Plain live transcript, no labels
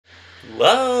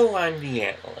Hello, I'm the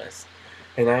Analyst,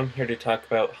 and I'm here to talk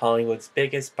about Hollywood's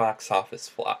biggest box office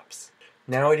flops.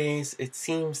 Nowadays, it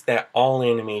seems that all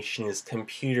animation is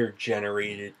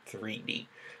computer-generated 3D,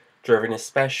 driven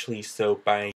especially so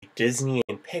by Disney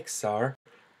and Pixar,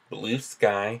 Blue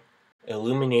Sky,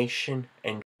 Illumination,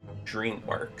 and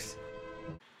DreamWorks,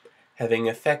 having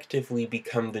effectively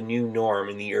become the new norm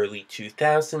in the early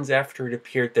 2000s after it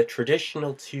appeared that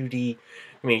traditional 2D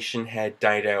animation had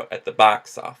died out at the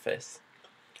box office.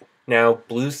 Now,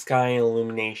 Blue Sky,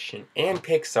 Illumination, and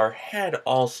Pixar had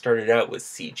all started out with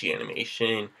CG animation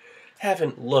and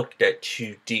haven't looked at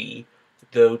 2D,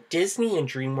 though Disney and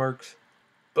DreamWorks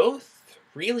both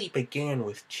really began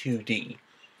with 2D.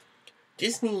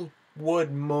 Disney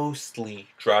would mostly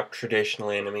drop traditional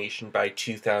animation by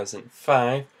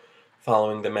 2005,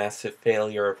 following the massive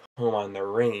failure of Home on the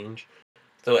Range,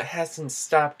 though it hasn't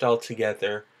stopped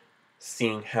altogether,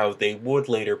 seeing how they would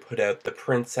later put out The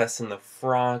Princess and the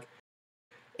Frog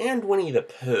and Winnie the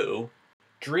Pooh.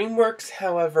 DreamWorks,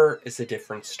 however, is a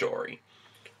different story.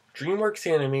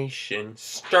 DreamWorks animation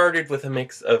started with a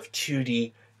mix of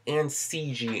 2D and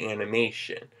CG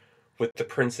animation, with The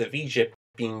Prince of Egypt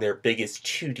being their biggest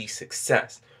 2D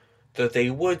success, though they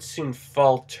would soon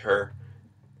falter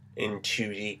in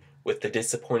 2D with the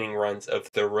disappointing runs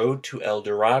of The Road to El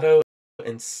Dorado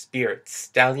and Spirit,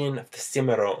 Stallion of the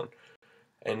Cimarron,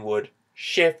 and would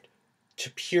shift to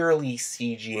purely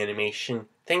CG animation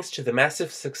thanks to the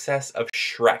massive success of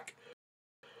Shrek.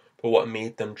 But what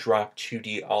made them drop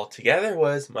 2D altogether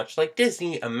was, much like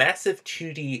Disney, a massive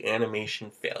 2D animation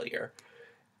failure.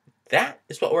 That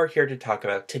is what we're here to talk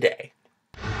about today.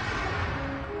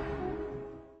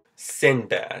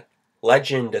 Sinbad,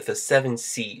 Legend of the Seven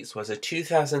Seas was a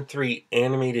 2003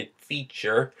 animated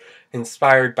feature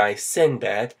inspired by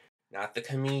Sinbad, not the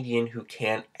comedian who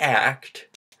can't act,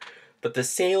 but the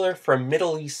sailor from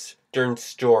Middle Eastern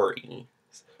stories,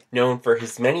 known for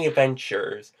his many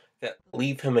adventures that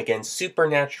leave him against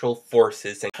supernatural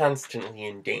forces and constantly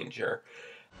in danger.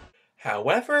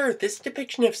 However, this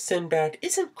depiction of Sinbad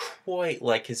isn't quite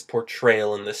like his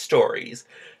portrayal in the stories,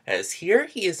 as here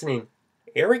he is an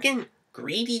arrogant,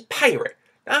 greedy pirate,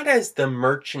 not as the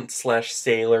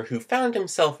merchant/sailor who found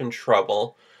himself in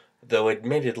trouble, though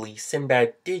admittedly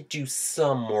Sinbad did do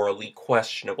some morally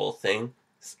questionable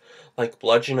things, like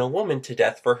bludgeon a woman to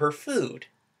death for her food.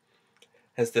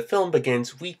 As the film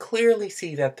begins, we clearly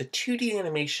see that the 2D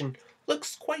animation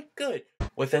looks quite good,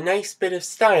 with a nice bit of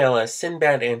style as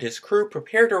Sinbad and his crew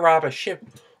prepare to rob a ship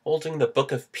holding the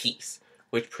Book of Peace,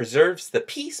 which preserves the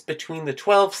peace between the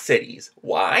 12 cities.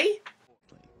 Why?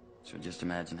 So just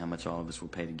imagine how much all of us will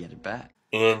pay to get it back.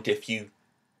 And if you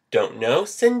don't know,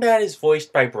 Sinbad is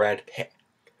voiced by Brad Pitt,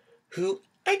 who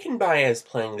I can buy as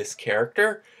playing this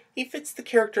character. He fits the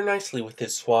character nicely with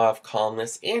his suave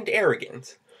calmness and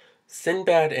arrogance.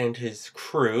 Sinbad and his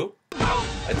crew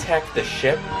attack the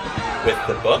ship with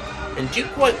the book and do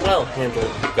quite well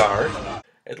handling the guard,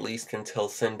 at least until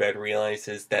Sinbad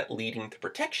realizes that leading the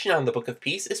protection on the Book of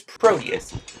Peace is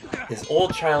Proteus, his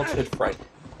old childhood friend.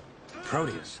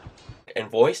 Proteus? And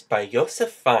voiced by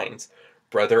Joseph Fiennes,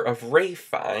 brother of Ray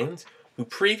Fiennes, who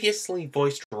previously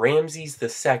voiced Ramses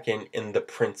II in The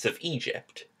Prince of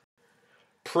Egypt.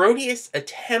 Proteus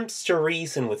attempts to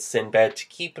reason with Sinbad to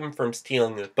keep him from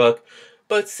stealing the book,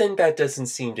 but Sinbad doesn't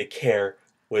seem to care,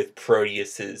 with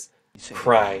Proteus's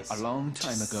cries. A long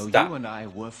time ago, Stop. you and I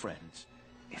were friends.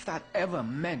 If that ever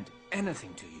meant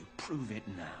anything to you, prove it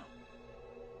now.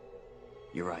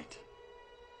 You're right.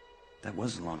 That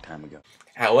was a long time ago.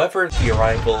 However, the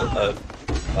arrival of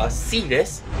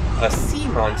Cetus, a sea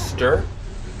monster,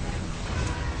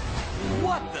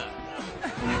 What the?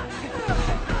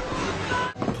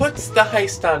 puts the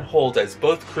heist on hold as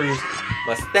both crews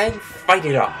must then fight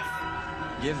it off.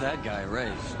 Give that guy a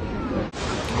raise.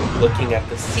 Looking at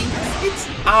the scenes, it's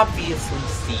obviously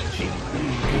CG.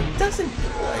 It doesn't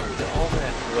blend all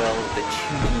that well with the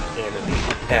 2D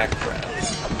animated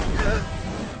background.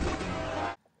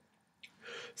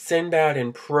 Sinbad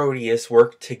and Proteus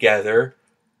work together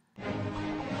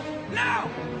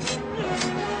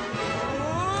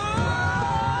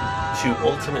to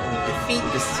ultimately defeat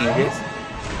the Cetus,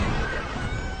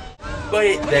 but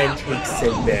it then takes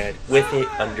Sinbad with it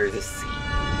under the sea.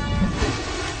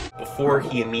 Before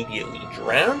he immediately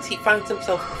drowns, he finds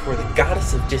himself before the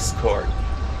goddess of discord,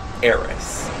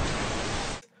 Eris,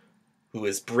 who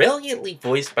is brilliantly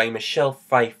voiced by Michelle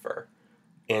Pfeiffer,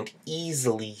 and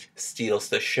easily steals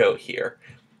the show here.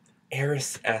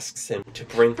 Eris asks him to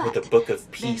bring her the Book of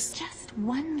Peace. There's just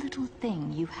one little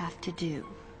thing you have to do.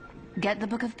 Get the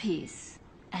Book of Peace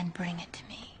and bring it to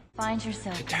me. Find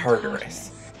yourself To in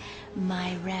Tartarus.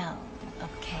 my realm of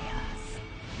chaos.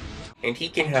 and he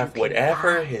can have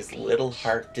whatever his little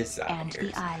heart desires. And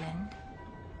the island,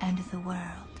 and the world.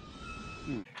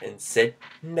 And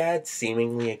Sinbad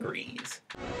seemingly agrees.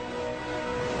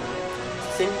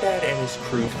 Sinbad and his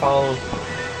crew follow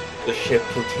the ship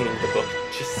containing the book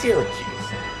to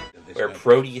Syracuse, where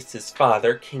Proteus's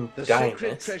father, King The sacred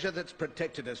Dimas, treasure that's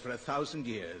protected us for 1,000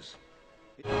 years.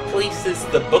 places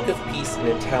the Book of Peace in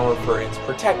a tower for its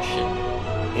protection,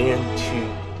 and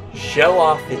to show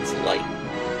off its light.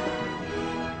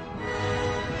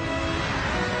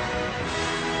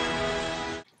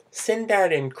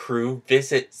 Sinbad and crew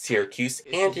visit Syracuse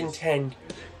and attend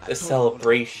the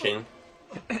celebration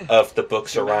of the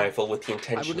book's arrival with the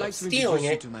intention of stealing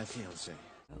it,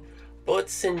 but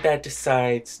Sinbad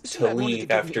decides to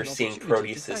leave after seeing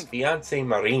Proteus's fiancée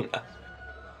Marina,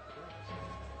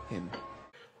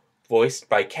 voiced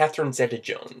by Catherine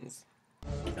Zeta-Jones.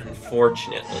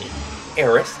 Unfortunately,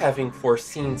 Eris, having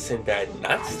foreseen Sinbad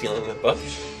not stealing the book,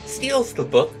 steals the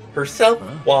book herself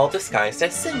while disguised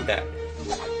as Sinbad,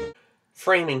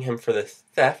 framing him for the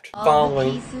theft,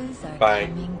 following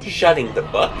by shutting the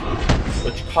book,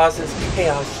 which causes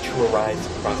chaos to arise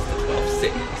across the 12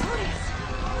 cities.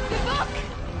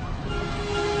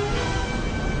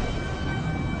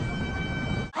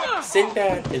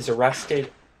 Sinbad is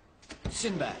arrested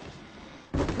Sinbad.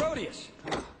 Proteus.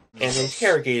 and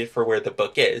interrogated for where the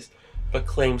book is, but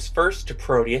claims first to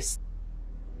Proteus,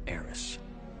 Eris.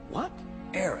 What?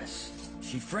 Eris.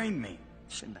 She framed me.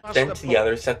 then to the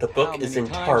others that the book is in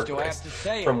Tartarus,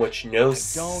 from which no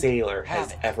sailor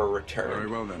has ever returned. Very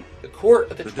well then. The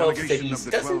court of the 12 delegation cities of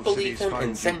the doesn't 12 believe cities him and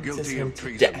finds you sentences guilty him of to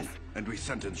treason, death. and we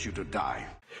sentence you to die.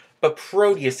 But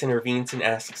Proteus intervenes and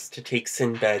asks to take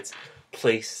Sinbad's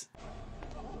place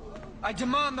I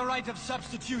demand the right of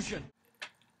substitution.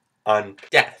 on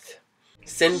death.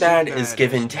 Sinbad is Sinbad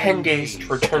given has 10 10 days to days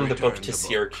return to the book return to the book.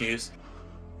 Syracuse,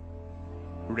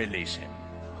 Release him.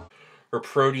 where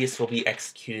Proteus will be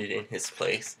executed in his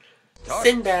place.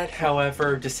 Sinbad,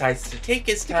 however, decides to take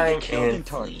his time and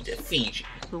flee to Fiji.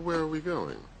 So where are we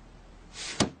going?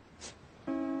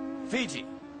 Fiji.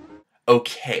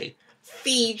 Okay,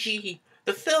 Fiji.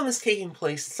 The film is taking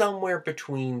place somewhere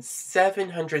between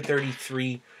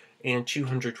 733 and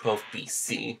 212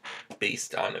 BC,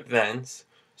 based on events.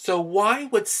 So why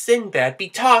would Sinbad be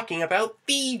talking about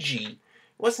Fiji? It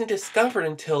wasn't discovered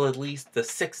until at least the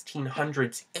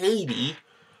 1600s AD.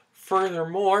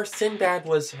 Furthermore, Sinbad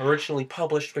was originally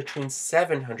published between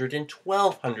 700 and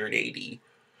 1200 AD,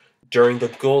 during the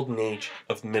golden age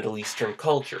of Middle Eastern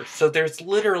culture. So there's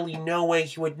literally no way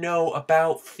he would know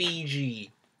about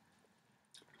Fiji.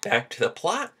 Back to the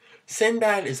plot.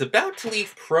 Sinbad is about to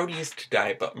leave Proteus to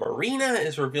die, but Marina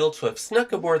is revealed to have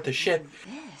snuck aboard the ship.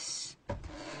 This?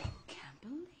 Can't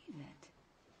believe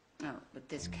it. Oh, but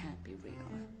this can't be real.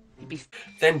 It'd be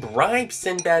Then bribes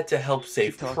Sinbad to help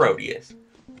save Proteus.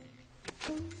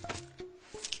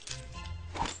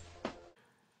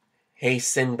 Hey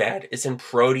Sinbad, isn't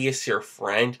Proteus your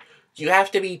friend? Do you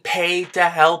have to be paid to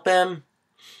help him?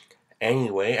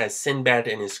 Anyway, as Sinbad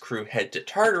and his crew head to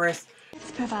Tartarus,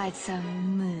 Let's provide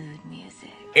some mood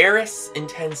music. Eris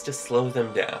intends to slow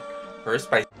them down,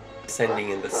 first by sending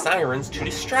in the sirens to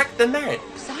distract the men.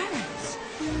 Sirens.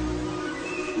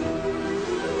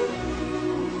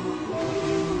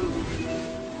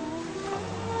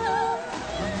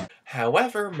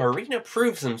 However, Marina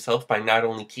proves himself by not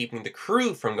only keeping the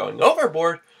crew from going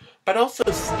overboard, but also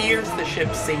steers the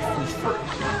ship safely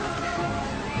through.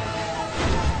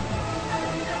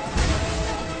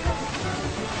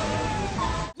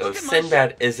 So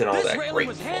Sinbad isn't all that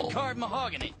grateful.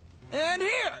 Mahogany. And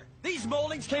here, these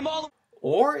moldings came all.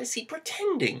 Or is he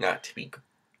pretending not to be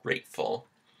grateful?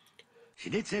 She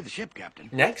did save the ship, Captain.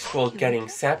 Next, while getting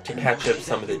Sap to patch up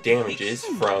some of the damages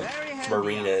from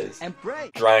Marina's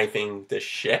driving the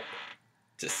ship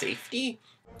to safety,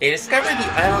 they discover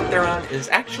the island they're on is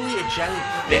actually a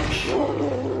giant fish.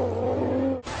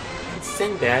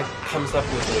 Sinbad comes up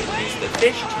with a way to use the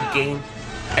fish to gain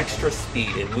extra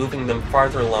speed in moving them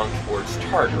farther along towards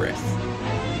Tartarus.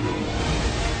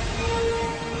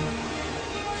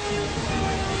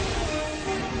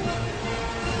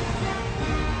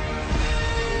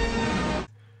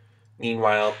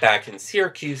 Meanwhile, back in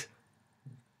Syracuse,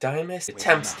 Dimas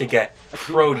attempts to get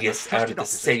Proteus out of the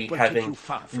city, having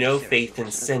no faith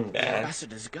in Sinbad.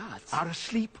 Ambassador's guards are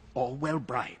asleep or well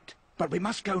bribed. But we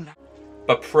must go now.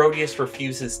 But Proteus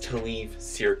refuses to leave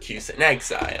Syracuse in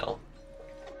exile.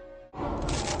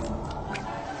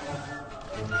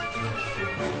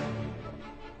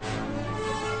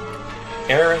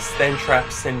 Eris then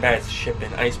traps Sinbad's ship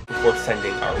in ice before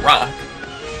sending a roc,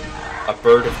 a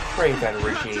bird of prey that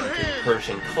originated in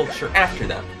Persian culture, after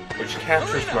them, which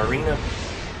captures Marina.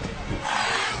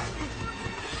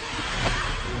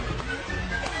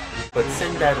 But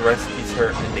Sinbad rescues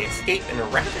her and they escape in a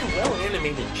rather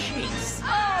well-animated chase.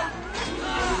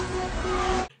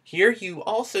 Here you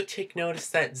also take notice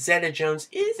that Zeta-Jones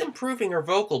is improving her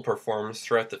vocal performance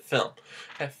throughout the film.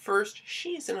 At first,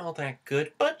 she isn't all that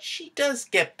good, but she does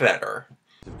get better.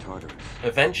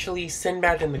 Eventually,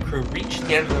 Sinbad and the crew reach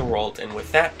the end of the world, and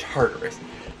with that, Tartarus,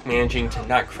 managing to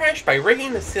not crash by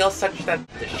rigging the sails such that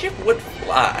the ship would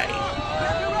fly.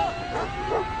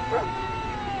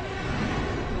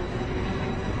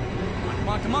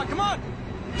 Come on, come on!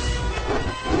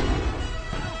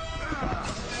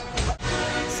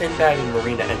 Sinbad and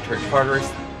Marina enter Tartarus,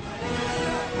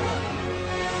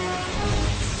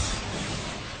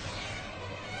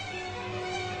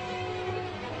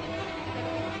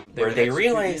 where they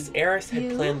realize Eris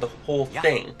had planned the whole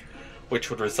thing, which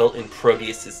would result in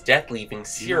Proteus's death, leaving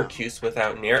Syracuse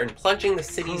without an heir and plunging the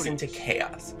cities into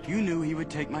chaos. You knew he would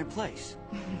take my place.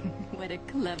 What a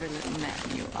clever little man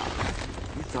you are.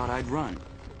 You thought I'd run.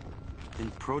 Then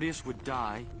Proteus would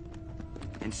die,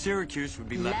 and Syracuse would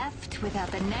be Left without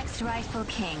the next rightful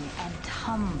king and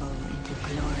tumble into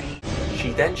glory.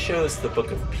 She then shows the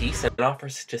Book of Peace and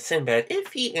offers it to Sinbad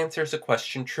if he answers a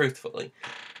question truthfully.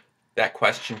 That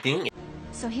question being...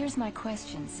 So here's my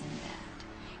question, Sinbad.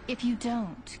 If you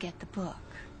don't get the book,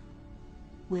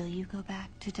 will you go back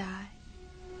to die?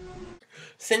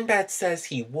 Sinbad says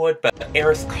he would, but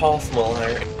Eris calls him a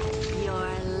liar. You're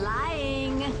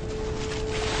lying!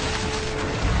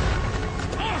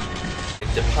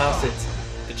 And deposits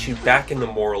the two back in the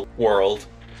moral world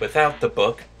without the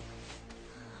book.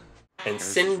 And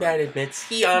Sinbad admits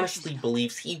he honestly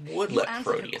believes he would let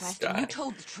Proteus die. You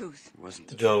told the truth. It wasn't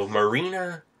the Though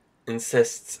Marina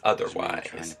insists truth. I'm trying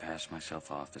otherwise. to pass myself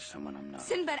off as someone I'm not.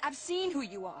 Sinbad, I've seen who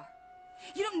you are.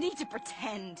 You don't need to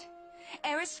pretend.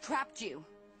 Eris trapped you.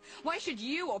 Why should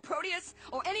you, or Proteus,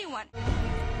 or anyone...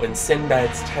 When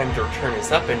Sinbad's time to return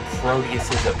is up and Proteus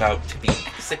is about to be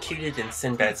executed in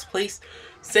Sinbad's place,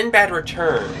 Sinbad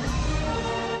returns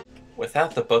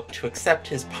without the book to accept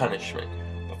his punishment.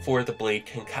 Before the blade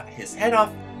can cut his head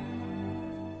off,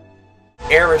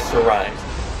 Eris arrives.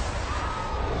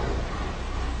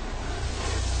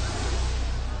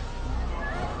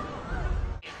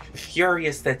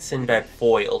 Furious that Sinbad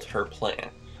foiled her plan.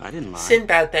 I didn't lie.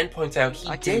 Sinbad then points out he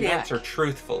I came did back. answer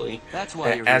truthfully, That's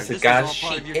why you're that as here. a This goddess is all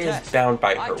she part of your is test. bound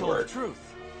by I her told word, the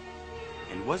truth.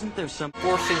 And wasn't there some...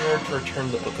 forcing her to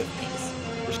return the Book of Peace.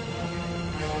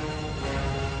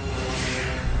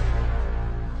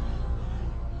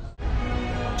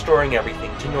 Restoring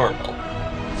everything to normal.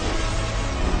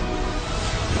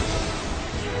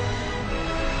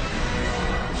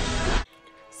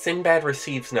 Sinbad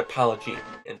receives an apology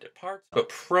and departs, but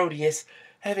Proteus,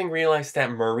 having realized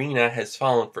that Marina has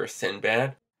fallen for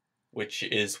Sinbad, which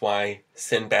is why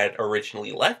Sinbad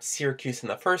originally left Syracuse in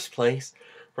the first place,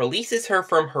 releases her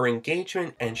from her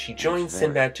engagement and she joins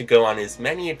Sinbad to go on his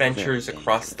many adventures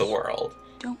across the world.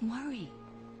 Don't worry.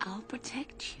 I'll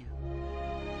protect you.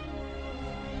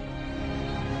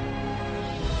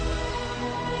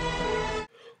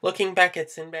 Looking back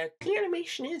at Sinbad, the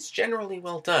animation is generally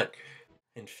well done.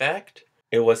 In fact,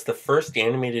 it was the first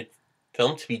animated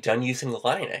film to be done using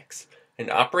Linux, an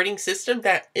operating system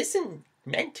that isn't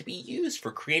meant to be used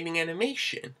for creating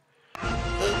animation,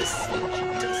 though the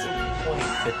CG doesn't quite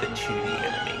fit the 2D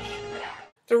animation.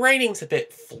 The writing's a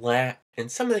bit flat,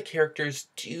 and some of the characters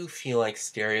do feel like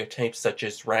stereotypes such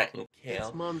as Rat and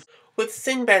Kale, with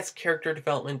Sinbad's character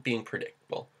development being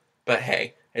predictable. But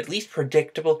hey, at least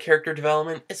predictable character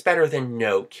development is better than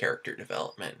no character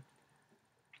development.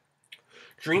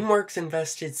 DreamWorks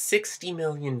invested $60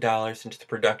 million into the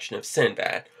production of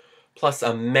Sinbad, plus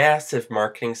a massive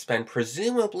marketing spend,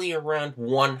 presumably around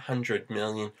 $100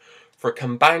 million, for a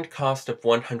combined cost of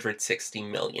 $160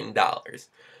 million.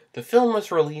 The film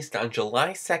was released on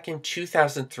July 2nd,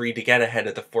 2003 to get ahead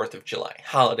of the 4th of July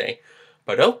holiday,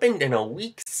 but opened in a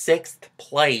weak 6th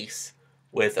place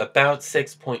with about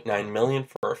 $6.9 million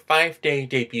for a 5-day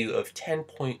debut of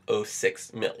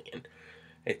 $10.06 million.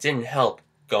 It didn't help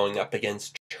going up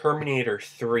against Terminator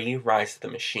 3, Rise of the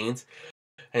Machines,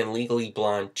 and Legally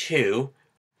Blonde 2,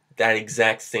 that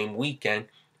exact same weekend,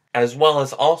 as well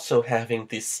as also having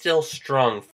the still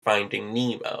strong Finding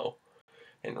Nemo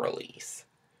in release.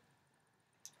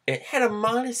 It had a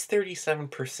modest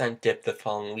 37% dip the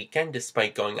following weekend,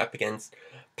 despite going up against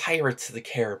Pirates of the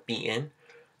Caribbean,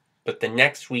 but the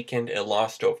next weekend it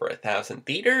lost over 1,000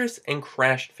 theaters and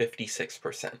crashed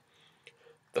 56%.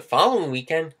 The following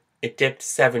weekend, it dipped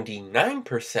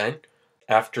 79%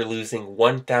 after losing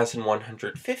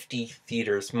 1,150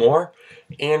 theaters more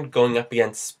and going up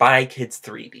against Spy Kids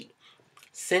 3D.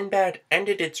 Sinbad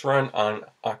ended its run on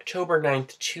October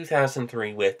 9th,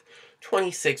 2003 with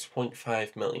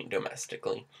 $26.5 million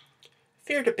domestically.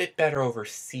 Fared a bit better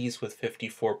overseas with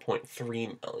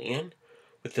 $54.3 million,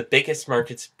 with the biggest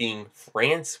markets being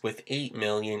France with $8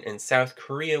 million and South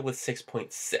Korea with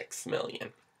 $6.6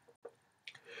 million.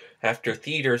 After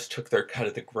theaters took their cut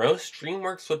of the gross,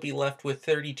 DreamWorks would be left with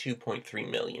 $32.3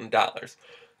 million,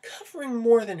 covering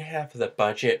more than half of the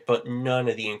budget, but none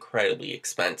of the incredibly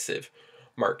expensive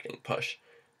marketing push.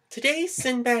 Today,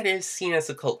 Sinbad is seen as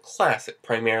a cult classic,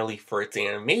 primarily for its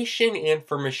animation and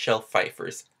for Michelle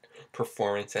Pfeiffer's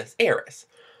performance as Eris.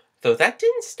 Though that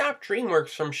didn't stop DreamWorks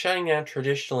from shutting down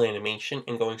traditional animation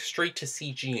and going straight to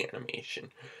CG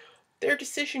animation. Their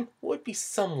decision would be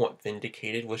somewhat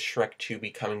vindicated, with Shrek 2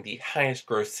 becoming the highest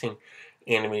grossing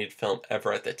animated film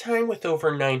ever at the time with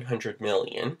over $900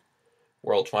 million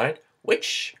worldwide,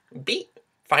 which beat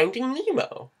Finding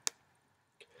Nemo.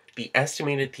 The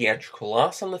estimated theatrical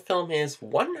loss on the film is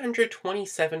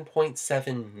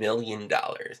 $127.7 million.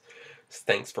 So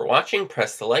thanks for watching,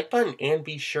 press the like button, and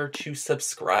be sure to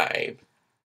subscribe.